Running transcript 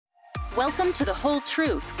Welcome to The Whole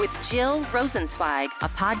Truth with Jill Rosenzweig, a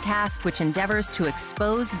podcast which endeavors to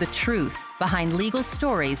expose the truth behind legal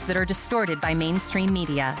stories that are distorted by mainstream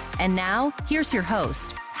media. And now, here's your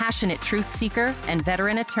host, passionate truth seeker and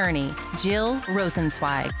veteran attorney, Jill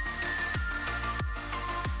Rosenzweig.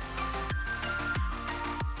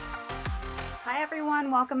 Hi,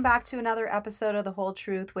 everyone. Welcome back to another episode of The Whole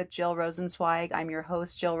Truth with Jill Rosenzweig. I'm your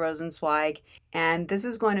host, Jill Rosenzweig, and this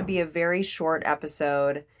is going to be a very short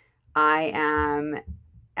episode. I am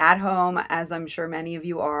at home, as I'm sure many of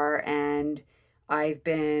you are, and I've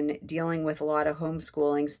been dealing with a lot of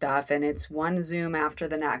homeschooling stuff, and it's one Zoom after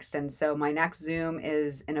the next. And so my next Zoom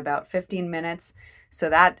is in about 15 minutes. So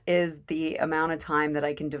that is the amount of time that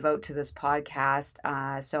I can devote to this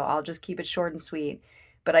podcast. So I'll just keep it short and sweet.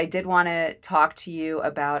 But I did want to talk to you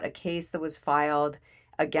about a case that was filed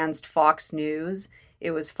against Fox News.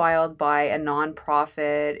 It was filed by a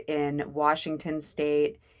nonprofit in Washington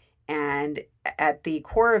State. And at the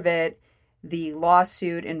core of it, the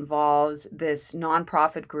lawsuit involves this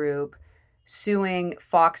nonprofit group suing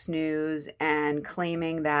Fox News and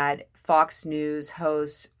claiming that Fox News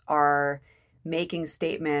hosts are making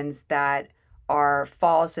statements that are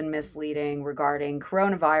false and misleading regarding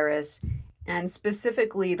coronavirus. And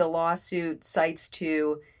specifically, the lawsuit cites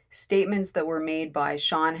to statements that were made by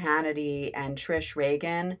Sean Hannity and Trish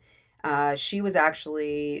Regan. She was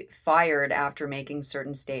actually fired after making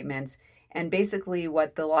certain statements. And basically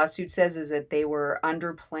what the lawsuit says is that they were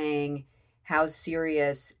underplaying how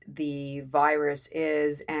serious the virus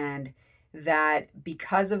is, and that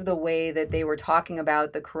because of the way that they were talking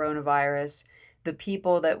about the coronavirus, the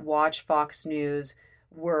people that watch Fox News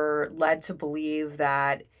were led to believe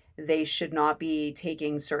that they should not be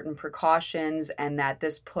taking certain precautions, and that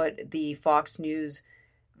this put the Fox News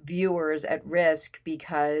viewers at risk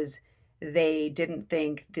because they didn't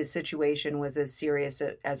think the situation was as serious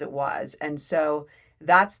as it was. And so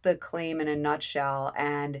that's the claim in a nutshell.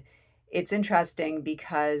 And it's interesting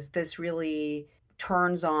because this really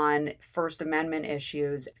turns on First Amendment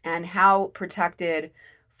issues and how protected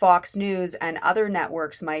Fox News and other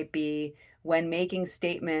networks might be when making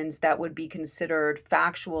statements that would be considered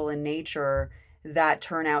factual in nature that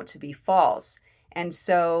turn out to be false. And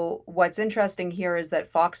so what's interesting here is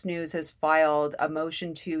that Fox News has filed a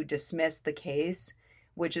motion to dismiss the case,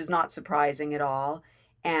 which is not surprising at all.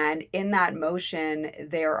 And in that motion,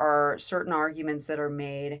 there are certain arguments that are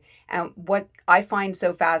made. And what I find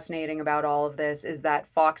so fascinating about all of this is that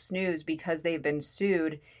Fox News, because they've been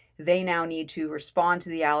sued, they now need to respond to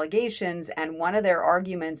the allegations. And one of their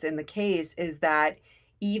arguments in the case is that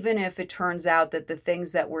even if it turns out that the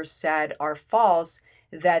things that were said are false,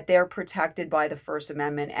 that they're protected by the First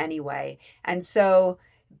Amendment anyway. And so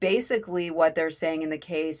basically what they're saying in the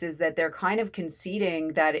case is that they're kind of conceding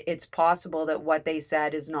that it's possible that what they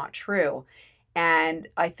said is not true. And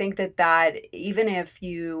I think that even if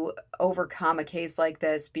you overcome a case like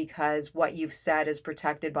this because what you've said is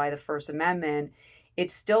protected by the First Amendment,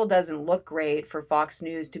 it still doesn't look great for Fox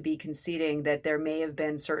News to be conceding that there may have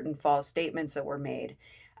been certain false statements that were made.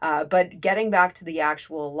 But getting back to the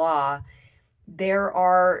actual law, there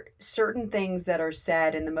are certain things that are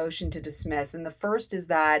said in the motion to dismiss. And the first is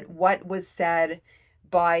that what was said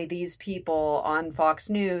by these people on Fox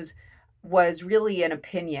News was really an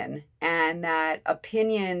opinion, and that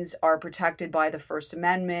opinions are protected by the First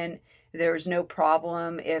Amendment. There's no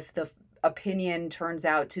problem if the opinion turns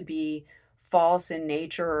out to be false in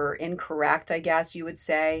nature or incorrect, I guess you would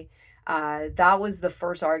say. That was the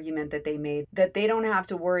first argument that they made, that they don't have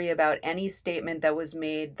to worry about any statement that was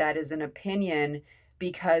made that is an opinion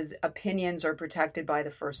because opinions are protected by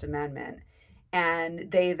the First Amendment.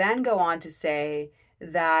 And they then go on to say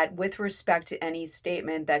that with respect to any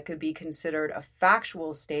statement that could be considered a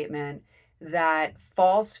factual statement, that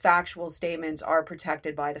false factual statements are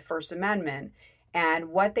protected by the First Amendment. And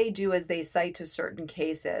what they do is they cite to certain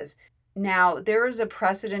cases. Now, there is a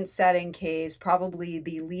precedent-setting case, probably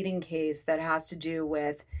the leading case, that has to do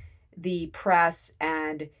with the press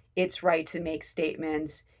and its right to make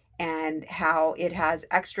statements and how it has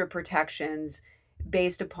extra protections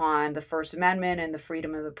based upon the First Amendment and the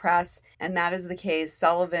freedom of the press. And that is the case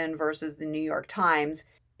Sullivan versus the New York Times.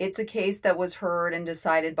 It's a case that was heard and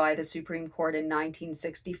decided by the Supreme Court in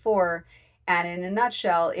 1964. And in a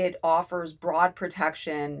nutshell, it offers broad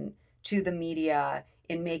protection to the media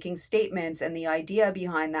in making statements. And the idea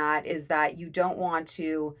behind that is that you don't want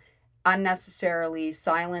to unnecessarily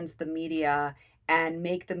silence the media and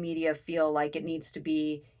make the media feel like it needs to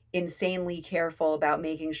be insanely careful about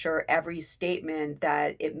making sure every statement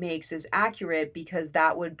that it makes is accurate, because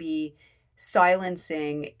that would be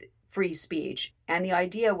silencing free speech. And the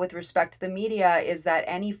idea with respect to the media is that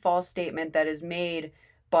any false statement that is made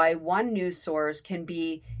by one news source can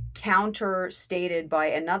be counter stated by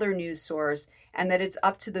another news source, and that it's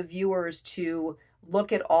up to the viewers to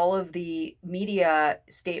look at all of the media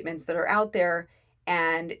statements that are out there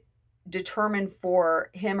and determine for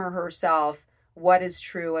him or herself what is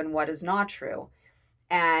true and what is not true.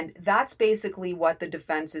 And that's basically what the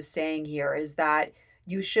defense is saying here, is that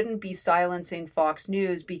you shouldn't be silencing Fox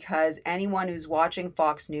News, because anyone who's watching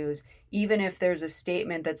Fox News, even if there's a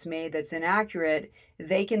statement that's made that's inaccurate,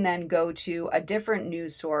 they can then go to a different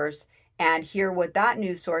news source and hear what that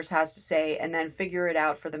news source has to say, and then figure it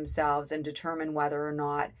out for themselves and determine whether or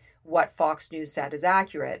not what Fox News said is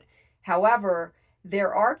accurate. However,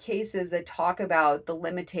 there are cases that talk about the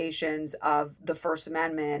limitations of the First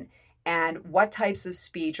Amendment and what types of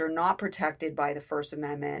speech are not protected by the First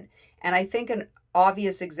Amendment. And I think an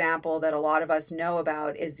obvious example that a lot of us know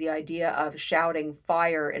about is the idea of shouting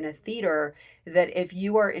fire in a theater, that if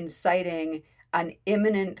you are inciting an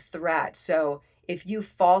imminent threat, so if you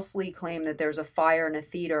falsely claim that there's a fire in a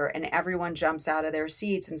theater and everyone jumps out of their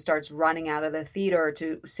seats and starts running out of the theater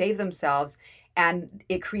to save themselves, and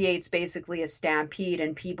it creates basically a stampede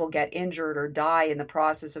and people get injured or die in the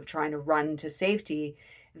process of trying to run to safety,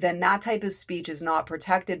 then that type of speech is not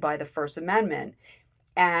protected by the First Amendment.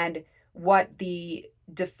 And what the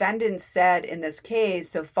defendant said in this case,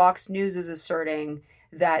 so Fox News is asserting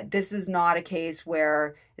that this is not a case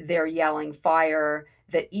where they're yelling fire,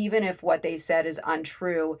 that even if what they said is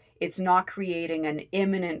untrue, it's not creating an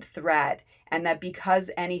imminent threat, and that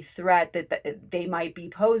because any threat that they might be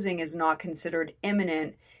posing is not considered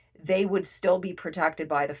imminent, they would still be protected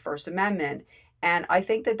by the First Amendment. And I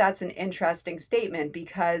think that that's an interesting statement,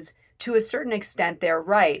 because to a certain extent they're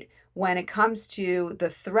right. When it comes to the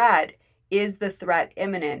threat, is the threat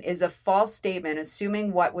imminent? Is a false statement,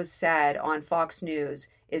 assuming what was said on Fox News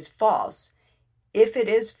is false? If it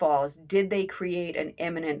is false, did they create an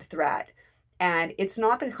imminent threat? And it's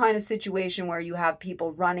not the kind of situation where you have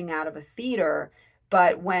people running out of a theater,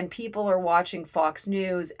 but when people are watching Fox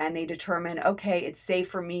News and they determine, okay, it's safe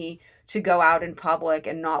for me to go out in public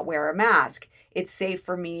and not wear a mask. It's safe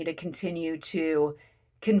for me to continue to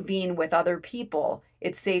convene with other people.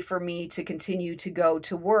 It's safe for me to continue to go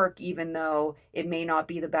to work, even though it may not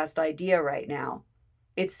be the best idea right now.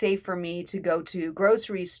 It's safe for me to go to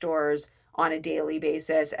grocery stores on a daily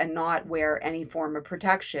basis and not wear any form of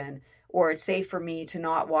protection. Or it's safe for me to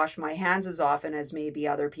not wash my hands as often as maybe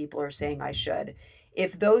other people are saying I should.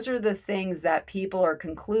 If those are the things that people are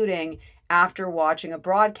concluding after watching a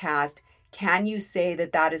broadcast, can you say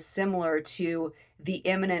that that is similar to the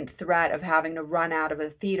imminent threat of having to run out of a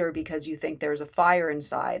theater because you think there's a fire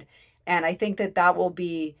inside? And I think that that will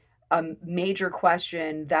be a major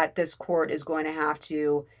question that this court is going to have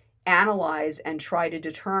to analyze and try to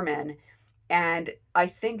determine. And I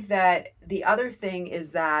think that the other thing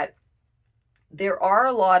is that there are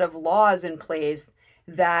a lot of laws in place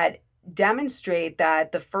that demonstrate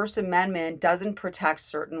that the First Amendment doesn't protect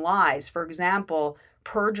certain lies. For example,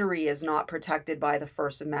 perjury is not protected by the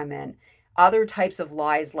First Amendment. Other types of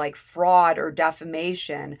lies like fraud or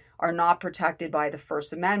defamation are not protected by the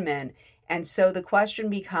First Amendment. And so the question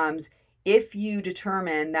becomes, if you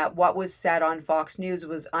determine that what was said on Fox News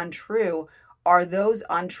was untrue, are those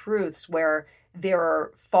untruths where there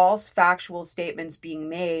are false factual statements being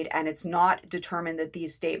made and it's not determined that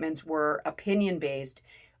these statements were opinion-based,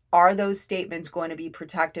 are those statements going to be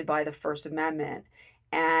protected by the First Amendment?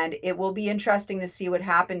 And it will be interesting to see what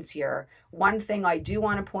happens here. One thing I do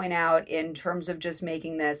want to point out in terms of just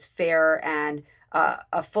making this fair and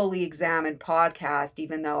a fully examined podcast,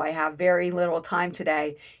 even though I have very little time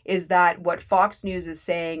today, is that what Fox News is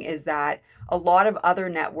saying is that a lot of other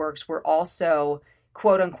networks were also,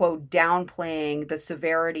 quote unquote, downplaying the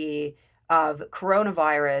severity of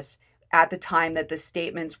coronavirus at the time that the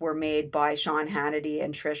statements were made by Sean Hannity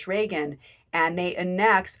and Trish Regan. And they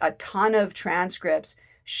annex a ton of transcripts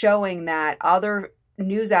showing that other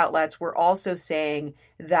news outlets were also saying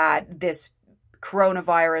that this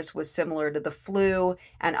coronavirus was similar to the flu,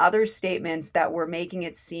 and other statements that were making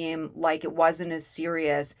it seem like it wasn't as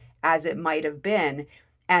serious as it might have been.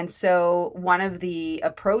 And so one of the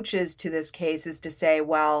approaches to this case is to say,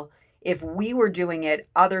 well, if we were doing it,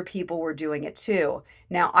 other people were doing it too.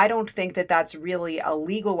 Now, I don't think that that's really a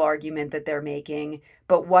legal argument that they're making,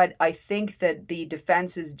 but what I think that the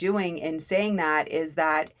defense is doing in saying that is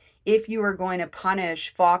that if you are going to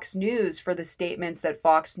punish Fox News for the statements that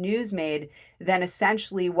Fox News made, then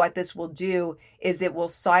essentially what this will do is it will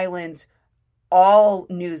silence all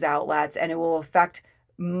news outlets and it will affect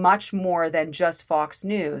much more than just Fox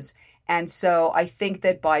News. And so I think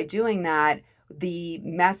that by doing that, the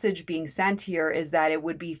message being sent here is that it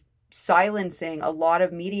would be silencing a lot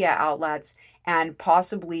of media outlets and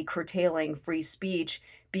possibly curtailing free speech,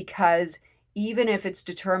 because even if it's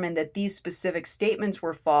determined that these specific statements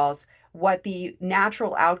were false, what the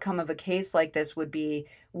natural outcome of a case like this would be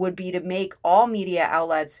to make all media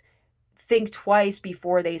outlets think twice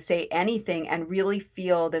before they say anything and really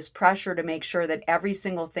feel this pressure to make sure that every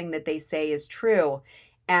single thing that they say is true.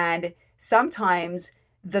 And sometimes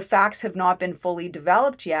the facts have not been fully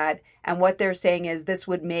developed yet. And what they're saying is this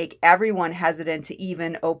would make everyone hesitant to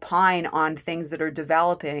even opine on things that are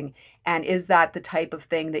developing. And is that the type of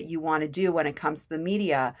thing that you want to do when it comes to the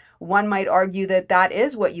media? One might argue that that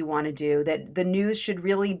is what you want to do, that the news should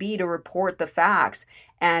really be to report the facts.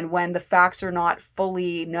 And when the facts are not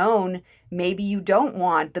fully known, maybe you don't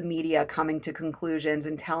want the media coming to conclusions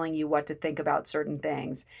and telling you what to think about certain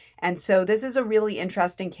things. And so this is a really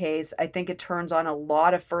interesting case. I think it turns on a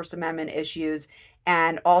lot of First Amendment issues,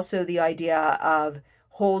 and also the idea of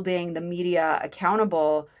holding the media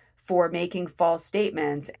accountable for making false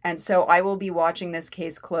statements. And so I will be watching this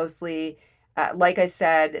case closely. Like I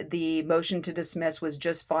said, the motion to dismiss was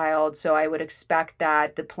just filed, so I would expect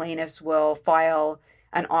that the plaintiffs will file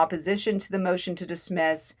an opposition to the motion to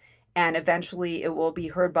dismiss, and eventually it will be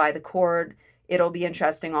heard by the court. It'll be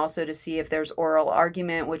interesting also to see if there's oral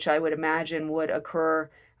argument, which I would imagine would occur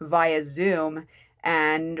via Zoom,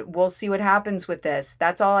 and we'll see what happens with this.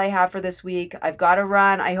 That's all I have for this week. I've got to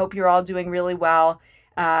run. I hope you're all doing really well.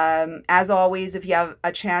 As always, if you have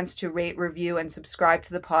a chance to rate, review, and subscribe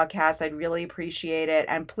to the podcast, I'd really appreciate it.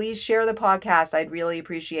 And please share the podcast. I'd really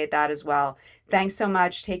appreciate that as well. Thanks so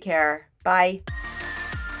much. Take care. Bye.